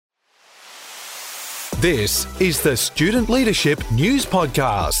This is the Student Leadership News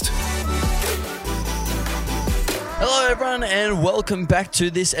Podcast. Hello everyone and welcome back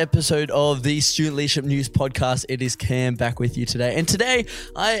to this episode of the Student Leadership News Podcast. It is Cam back with you today. And today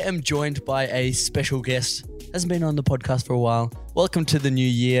I am joined by a special guest. Hasn't been on the podcast for a while. Welcome to the new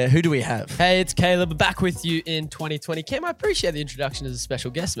year. Who do we have? Hey, it's Caleb, back with you in 2020. Cam, I appreciate the introduction as a special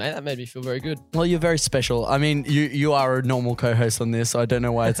guest, mate. That made me feel very good. Well, you're very special. I mean, you are a normal co-host on this, so I don't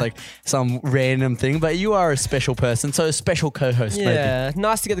know why it's like some random thing, but you are a special person, so a special co-host. Yeah, maybe.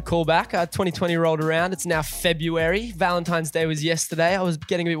 Nice to get the call back. 2020 rolled around. It's now February. Valentine's Day was yesterday. I was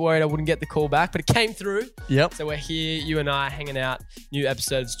getting a bit worried I wouldn't get the call back, but it came through. Yep. So we're here, you and I, hanging out. New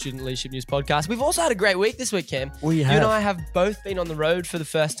episode of the Student Leadership News Podcast. We've also had a great week this week, Cam. We have. You and I have both been on the road for the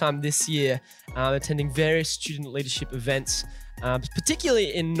first time this year, attending various student leadership events,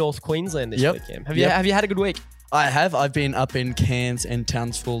 particularly in North Queensland this week, Cam. Have you had a good week? I have. I've been up in Cairns and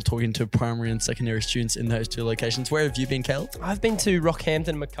Townsville talking to primary and secondary students in those two locations. Where have you been, Caleb? I've been to Rockhampton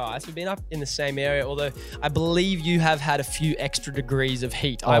and Mackay. So we've been up in the same area, although I believe you have had a few extra degrees of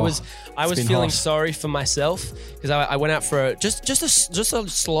heat. I was feeling sorry for myself because I went out for just a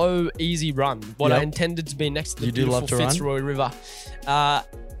slow, easy run. What I intended to be next to the beautiful Fitzroy River.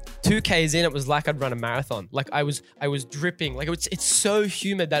 2Ks in, it was like I'd run a marathon. Like I was dripping. Like it's so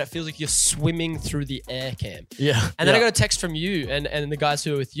humid that it feels like you're swimming through the air, Cam. Yeah. And then I got a text from you and the guys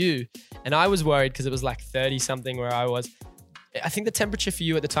who were with you, and I was worried because it was like 30 something where I was. I think the temperature for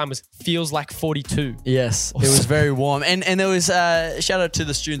you at the time feels like 42. Yes, it was very warm. And there was shout out to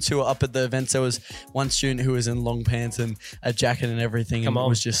the students who were up at the events. There was one student who was in long pants and a jacket and everything and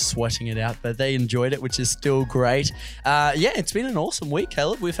was just sweating it out, but they enjoyed it, which is still great. It's been an awesome week,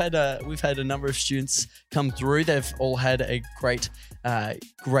 Caleb. We've had a number of students come through. They've all had a great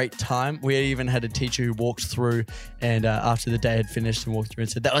time. We even had a teacher who walked through and after the day had finished and walked through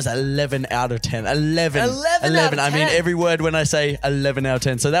and said that was 11 out of 10. 11 out of 10. I mean, every word when I say 11 out of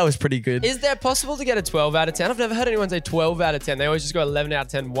 10. So that was pretty good. Is there possible to get a 12 out of 10? I've never heard anyone say 12 out of 10. They always just go 11 out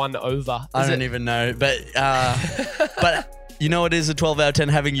of 10, 1 over. I don't even know. But but you know it is a 12 out of 10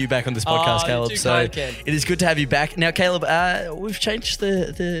 having you back on this podcast, Caleb. So it is good to have you back. Now, Caleb, we've changed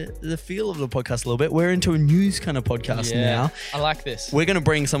the feel of the podcast a little bit. We're into a news kind of podcast now. I like this. We're going to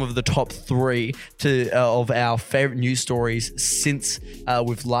bring some of the top 3 of our favorite news stories since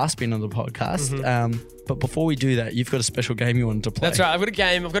we've last been on the podcast. Mm-hmm. But before we do that, you've got a special game you wanted to play. That's right. I've got a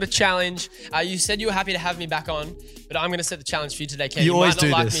game. I've got a challenge. You said you were happy to have me back on, but I'm going to set the challenge for you today, Ken. You always might not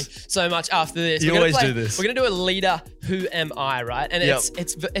do like this. me so much after this. You always do this. We're going to do a leader, who am I, right? And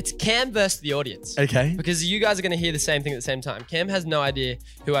it's Cam versus the audience. Okay. Because you guys are going to hear the same thing at the same time. Cam has no idea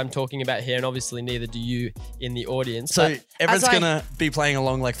who I'm talking about here, and obviously neither do you in the audience. So everyone's going to be playing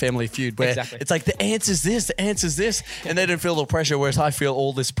along like Family Feud, where it's like the answer's this, and they don't feel the pressure, whereas I feel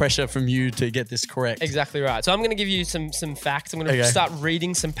all this pressure from you to get this correct. Exactly right. So I'm going to give you some facts. I'm going to start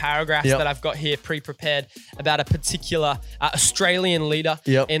reading some paragraphs that I've got here pre-prepared about a particular Australian leader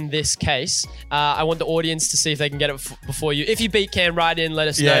in this case. I want the audience to see if they can get it before you. If you beat Cam, write in, let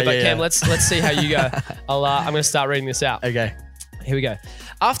us know. But Cam, let's see how you go. I'm going to start reading this out. Okay. Here we go.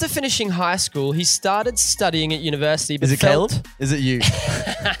 After finishing high school, he started studying at university. But is it Caleb? Is it you?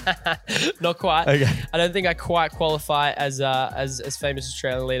 Not quite. Okay. I don't think I quite qualify as famous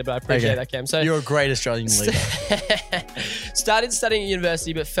Australian leader, but I appreciate that, Cam. So you're a great Australian leader. Started studying at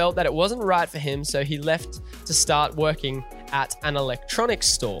university, but felt that it wasn't right for him, so he left to start working at an electronics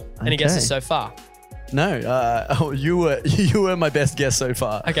store. Any guesses so far? No, you were my best guess so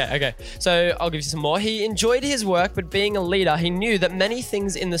far. Okay. So I'll give you some more. He enjoyed his work, but being a leader, he knew that many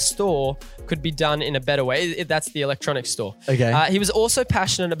things in the store could be done in a better way. That's the electronics store. Okay. He was also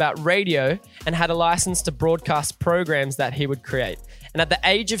passionate about radio and had a license to broadcast programs that he would create. And at the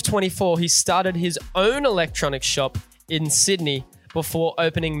age of 24, he started his own electronics shop in Sydney before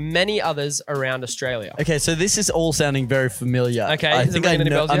opening many others around Australia. Okay, so this is all sounding very familiar. Okay, I think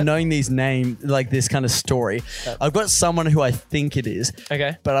I'm knowing these names, like this kind of story. I've got someone who I think it is.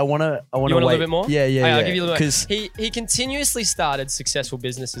 Okay, but I want to. You want a little bit more? Yeah. I'll give you a little bit. He continuously started successful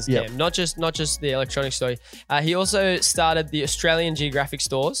businesses, Cam. Not just the electronics store. He also started the Australian Geographic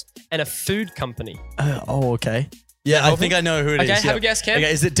Stores and a food company. Okay. Yeah, I think I know who it is. Okay, have a guess, Cam.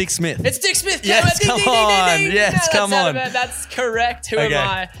 Okay, is it Dick Smith? It's Dick Smith. Yes, come on. Yes, come on. That's correct. Who am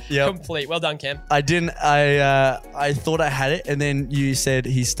I? Complete. Well done, Cam. I didn't. I thought I had it, and then you said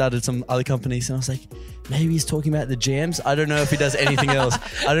he started some other companies, and I was like, maybe he's talking about the jams. I don't know if he does anything else.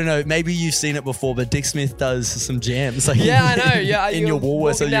 I don't know. Maybe you've seen it before, but Dick Smith does some jams. Like I know. Yeah, in your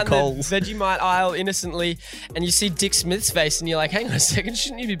Woolworths or your Coles. The Vegemite aisle innocently, and you see Dick Smith's face, and you're like, hang on a second,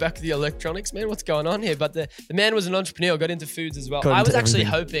 shouldn't you be back with the electronics, man? What's going on here? But the man was an entrepreneur, got into foods as well. I was actually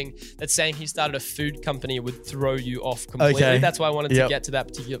hoping that saying he started a food company would throw you off completely. Okay. That's why I wanted to get to that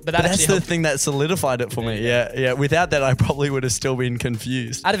particular. But that's the thing that solidified it for me. Yeah. Without that, I probably would have still been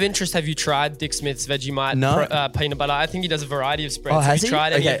confused. Out of interest, have you tried Dick Smith's Vegemite peanut butter? I think he does a variety of spreads. Have you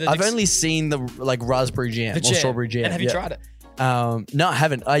tried any of the I've only seen the raspberry jam or strawberry jam. And have you tried it? No, I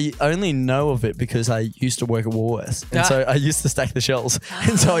haven't. I only know of it because I used to work at Woolworths, and so I used to stack the shelves,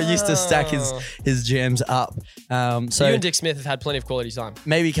 and so I used to stack his jams up. So you and Dick Smith have had plenty of quality time.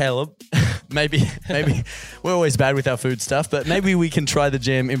 Maybe Caleb, maybe we're always bad with our food stuff, but maybe we can try the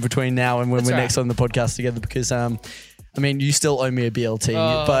jam in between now and when we're next on the podcast together, because I mean, you still owe me a BLT,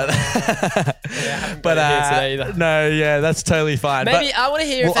 but that's totally fine. Maybe I want to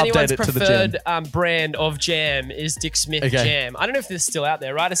hear if anyone's preferred brand of jam is Dick Smith jam. I don't know if this is still out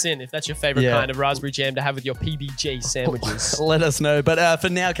there. Write us in if that's your favorite kind of raspberry jam to have with your PBG sandwiches. Let us know. But for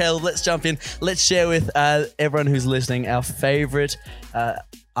now, Caleb, let's jump in. Let's share with everyone who's listening our favorite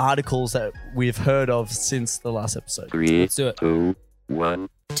articles that we've heard of since the last episode. 3, let's do it. 2, 1.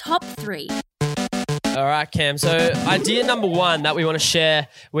 Top 3. All right, Cam. So idea number 1 that we want to share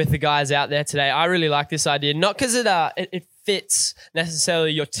with the guys out there today. I really like this idea, not because it fits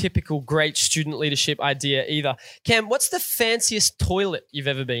necessarily your typical great student leadership idea either. Cam, what's the fanciest toilet you've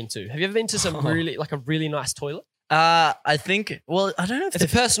ever been to? Have you ever been to some a really nice toilet? I think. Well, I don't know if it's a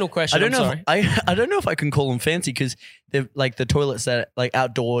personal question. I don't know if I can call them fancy because they're like the toilets that like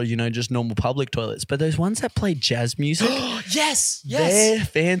outdoor, just normal public toilets. But those ones that play jazz music, yes, they're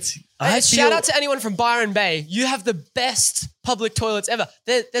fancy. Shout out to anyone from Byron Bay. You have the best public toilets ever.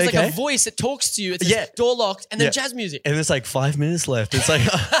 There's like a voice that talks to you. It's door locked and then jazz music. And there's like 5 minutes left. It's like,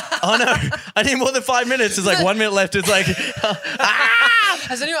 oh no, I need more than 5 minutes. It's like 1 minute left. It's like,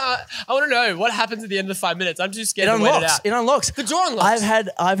 Has anyone? I want to know what happens at the end of the 5 minutes. I'm too scared to wait it out. It unlocks. The door unlocks.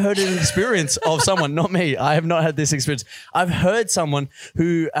 I've heard an experience of someone, not me. I have not had this experience. I've heard someone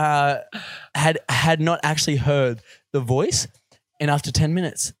who had not actually heard the voice, and after 10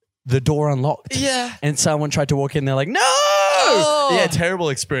 minutes, the door unlocked. Yeah. And someone tried to walk in. They're like, no. Oh. Yeah, terrible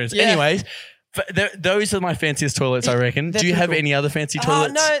experience. Yeah. Anyways, those are my fanciest toilets, I reckon. Do you have any other fancy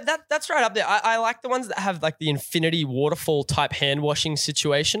toilets? No, that's right up there. I like the ones that have like the infinity waterfall type hand washing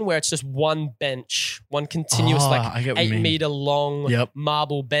situation where it's just one bench, one continuous 8-meter long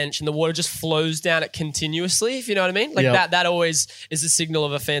marble bench, and the water just flows down it continuously, if you know what I mean. Like that always is the signal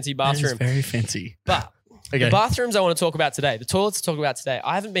of a fancy bathroom. That is very fancy. But the bathrooms I want to talk about today, the toilets to talk about today,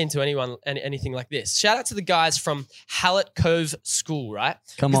 I haven't been to anything like this. Shout out to the guys from Hallett Cove School, right?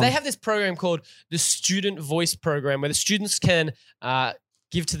 Come on. Because they have this program called the Student Voice Program where the students can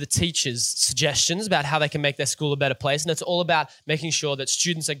give to the teachers suggestions about how they can make their school a better place. And it's all about making sure that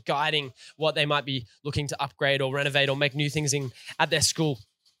students are guiding what they might be looking to upgrade or renovate or make new things at their school.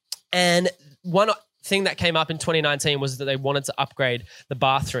 And one thing that came up in 2019 was that they wanted to upgrade the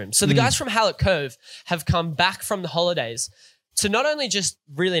bathroom. So the guys from Hallett Cove have come back from the holidays to not only just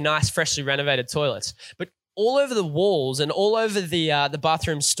really nice, freshly renovated toilets, but all over the walls and all over the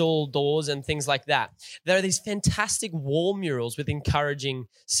bathroom stall doors and things like that, there are these fantastic wall murals with encouraging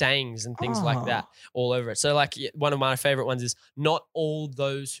sayings and things like that all over it. So like one of my favorite ones is, not all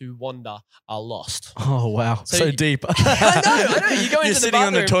those who wander are lost. Oh, wow. So deep. I know. You go into you're sitting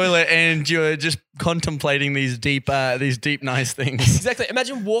on the toilet and you're just contemplating these deep, nice things. Exactly.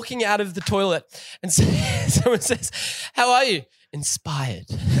 Imagine walking out of the toilet and someone says, how are you? Inspired.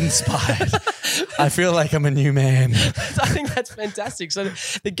 I feel like I'm a new man. I think that's fantastic. So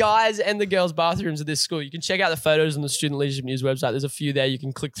the guys and the girls' bathrooms at this school, you can check out the photos on the Student Leadership News website. There's a few there. You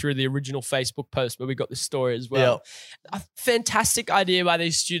can click through the original Facebook post where we got this story as well. Yep. A fantastic idea by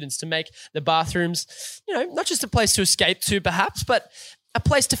these students to make the bathrooms, not just a place to escape to perhaps, but a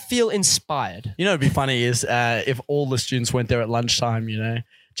place to feel inspired. It'd be funny is if all the students went there at lunchtime,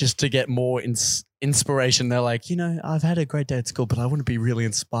 just to get more inspiration. They're like, I've had a great day at school, but I want to be really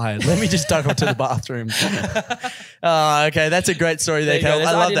inspired. Let me just duck up to the bathroom. Okay, that's a great story there, Cal.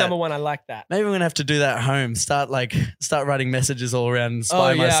 I love that. Number 1, I like that. Maybe we're going to have to do that at home. Start writing messages all around and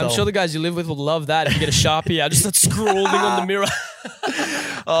inspire myself. I'm sure the guys you live with will love that. If you get a Sharpie out, just start scrawling on the mirror.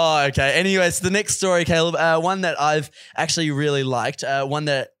 Oh, okay. Anyways, the next story, Caleb, one that I've actually really liked, one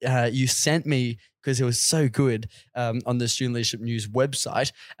that you sent me because it was so good on the Student Leadership News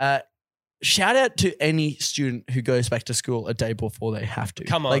website. shout out to any student who goes back to school a day before they have to.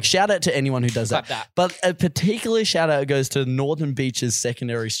 Come on. Like, shout out to anyone who does Clap that. that. But a particular shout out goes to Northern Beaches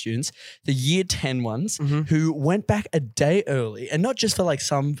secondary students, the year 10 ones, who went back a day early, and not just for like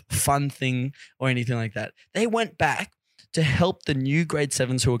some fun thing or anything like that. They went back to help the new grade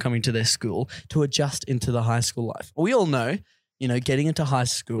 7s who were coming to their school to adjust into the high school life. We all know, getting into high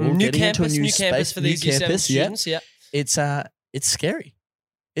school, getting into a new space, campus for these year 7 students. Yeah. It's scary.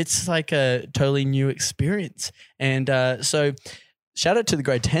 It's like a totally new experience. And so shout out to the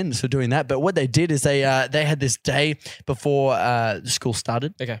grade 10s for doing that. But what they did is they had this day before the school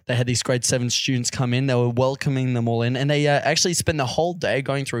started. Okay. They had these grade 7 students come in. They were welcoming them all in. And they actually spent the whole day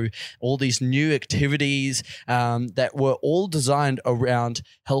going through all these new activities that were all designed around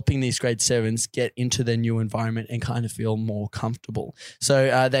helping these grade 7s get into their new environment and kind of feel more comfortable.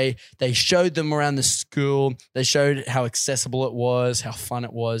 So they showed them around the school. They showed how accessible it was, how fun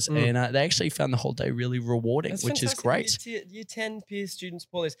it was. And they actually found the whole day really rewarding, which is great. Year 10 peer students,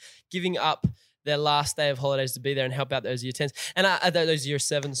 Paul, is giving up their last day of holidays to be there and help out those year 10s and those year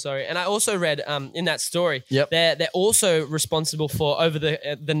 7s, sorry. And I also read in that story, they're also responsible for over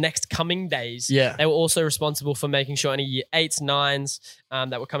the next coming days. Yeah. They were also responsible for making sure any year 8s, 9s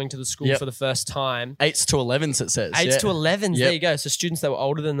that were coming to the school for the first time. 8s to 11s, it says. 8s to 11s, there you go. So students that were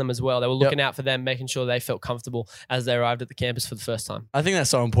older than them as well, they were looking out for them, making sure they felt comfortable as they arrived at the campus for the first time. I think that's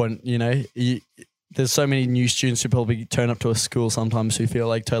so important, there's so many new students who probably turn up to a school sometimes who feel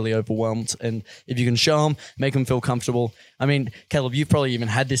like totally overwhelmed. And if you can show them, make them feel comfortable. I mean, Caleb, you've probably even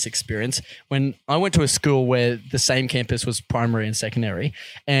had this experience. When I went to a school where the same campus was primary and secondary,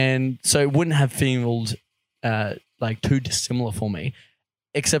 and so it wouldn't have felt like too dissimilar for me,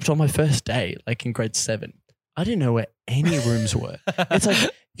 except on my first day, like in grade 7. I didn't know where any rooms were. It's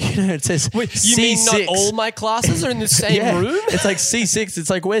like, it says Wait, you C6. mean not all my classes are in the same room? It's like C6. It's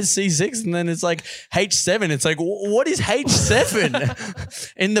like, where's C6? And then it's like H7. It's like, what is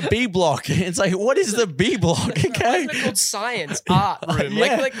H7 in the B block? It's like, what is the B block? Okay. What's it called? Science, art room.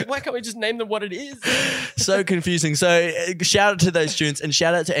 Like, why can't we just name them what it is? So confusing. So shout out to those students and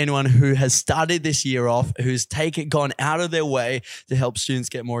shout out to anyone who has started this year off, who's gone out of their way to help students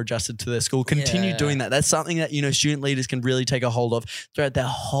get more adjusted to their school. Continue doing that. That's something that, student leaders can really take a hold of throughout their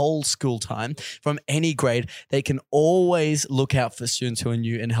whole school time. From any grade, they can always look out for students who are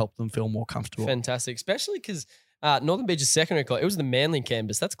new and help them feel more comfortable. Fantastic, especially because Northern Beaches Secondary College, it was the Manly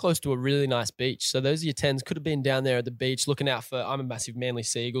campus. That's close to a really nice beach. So those year 10s could have been down there at the beach looking out for, I'm a massive Manly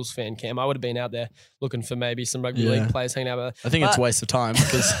Seagulls fan, Cam. I would have been out there looking for maybe some rugby league players hanging out. I think it's a waste of time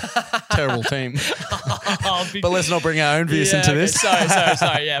because terrible team. But let's not bring our own views into this.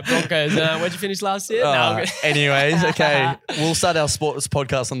 Sorry. Yeah, Broncos. Where'd you finish last year? Anyways, okay. We'll start our sports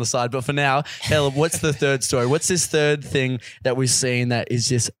podcast on the side. But for now, Caleb, what's the third story? What's this third thing that we've seen that is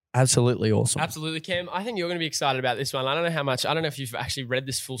just absolutely awesome? Absolutely, Cam. I think you're going to be excited about this one. I don't know if you've actually read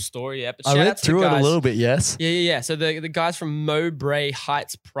this full story yet, but I read through it a little bit, yes. Yeah. So the guys from Mowbray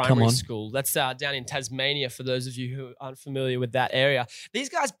Heights Primary School, that's down in Tasmania for those of you who aren't familiar with that area. These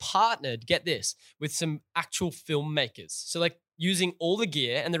guys partnered, get this, with some actual filmmakers. So like using all the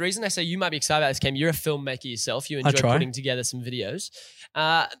gear. And the reason I say you might be excited about this, Cam, you're a filmmaker yourself. You enjoy putting together some videos.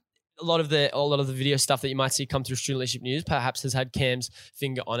 A lot of the video stuff that you might see come through Student Leadership News perhaps has had Cam's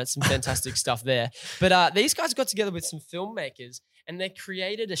finger on it. Some fantastic stuff there. But these guys got together with some filmmakers and they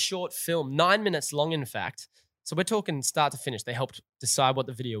created a short film, 9 minutes long, in fact. So we're talking start to finish. They helped decide what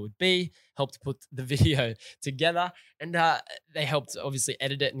the video would be, helped put the video together, and they helped obviously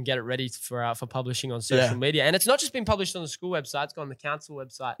edit it and get it ready for publishing on social media. And it's not just been published on the school website, it's gone on the council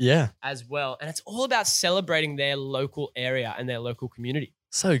website as well. And it's all about celebrating their local area and their local community.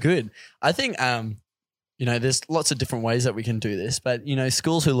 So good. I think, there's lots of different ways that we can do this, but,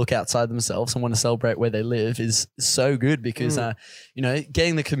 schools who look outside themselves and want to celebrate where they live is so good because,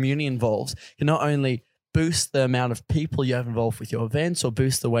 getting the community involved can not only boost the amount of people you have involved with your events or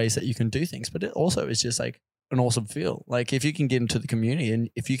boost the ways that you can do things, but it also is just like an awesome feel. Like if you can get into the community and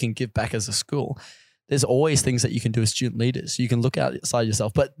if you can give back as a school, there's always things that you can do as student leaders. You can look outside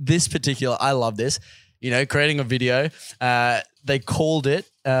yourself. But this particular, I love this, creating a video. They called it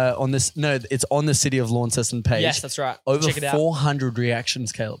it's on the City of Launceston page. Yes, that's right. Over Check it out. 400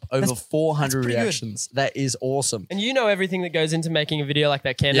 reactions, Caleb. Over 400 reactions. Good. That is awesome. And you know everything that goes into making a video like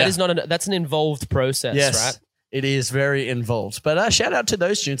that, Cam. Yeah. That's an involved process, right? It is very involved. But shout out to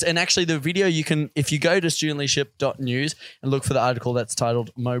those students. And actually the video if you go to studentleadership.news and look for the article that's titled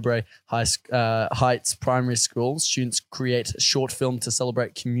Mowbray Heights Primary School, students create a short film to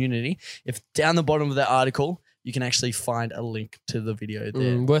celebrate community. If down the bottom of that article, you can actually find a link to the video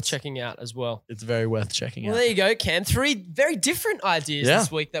there. Worth checking out as well. It's very worth checking out. Well, there you go, Cam. 3 very different ideas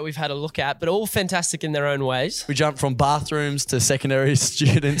this week that we've had a look at, but all fantastic in their own ways. We jumped from bathrooms to secondary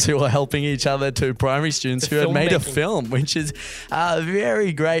students who are helping each other to primary students who had made a film, which is a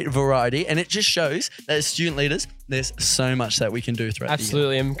very great variety. And it just shows that as student leaders, there's so much that we can do throughout the year.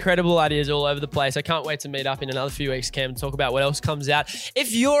 Absolutely. Incredible ideas all over the place. I can't wait to meet up in another few weeks, Cam, and talk about what else comes out.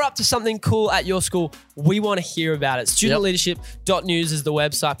 If you're up to something cool at your school, we want to hear about it. Studentleadership.news is the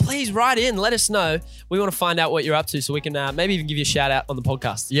website. Please write in. Let us know. We want to find out what you're up to so we can maybe even give you a shout out on the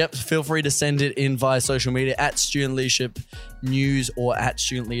podcast. Yep. Feel free to send it in via social media at Student Leadership News or at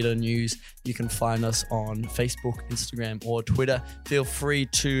Student Leader News. You can find us on Facebook, Instagram, or Twitter. Feel free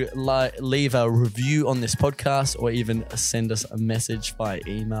to leave a review on this podcast or even send us a message via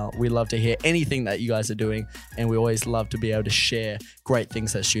email. We love to hear anything that you guys are doing, and we always love to be able to share great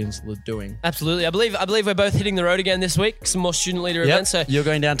things that students are doing. Absolutely. I believe we're both hitting the road again this week. Some more student leader events. So you're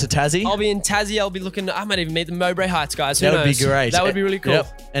going down to Tassie? I'll be in Tassie. I'll be looking. I might even meet the Mowbray Heights guys. Who that knows? would be great. That would be really cool.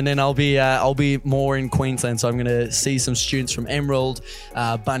 Yep. And then I'll be more in Queensland, so I'm going to see some students from Emerald,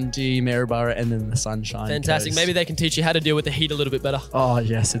 Bundy, Maryborough, and then the Sunshine Fantastic. Coast. Maybe they can teach you how to deal with the heat a little bit better. Oh,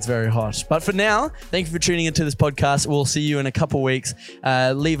 yes, it's very hot. But for now, thank you for tuning into this podcast. We'll see you in a couple of weeks.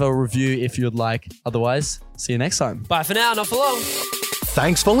 Leave a review if you'd like. Otherwise, see you next time. Bye for now, not for long.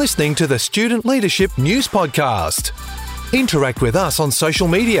 Thanks for listening to the Student Leadership News Podcast. Interact with us on social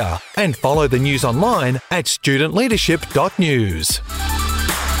media and follow the news online at studentleadership.news.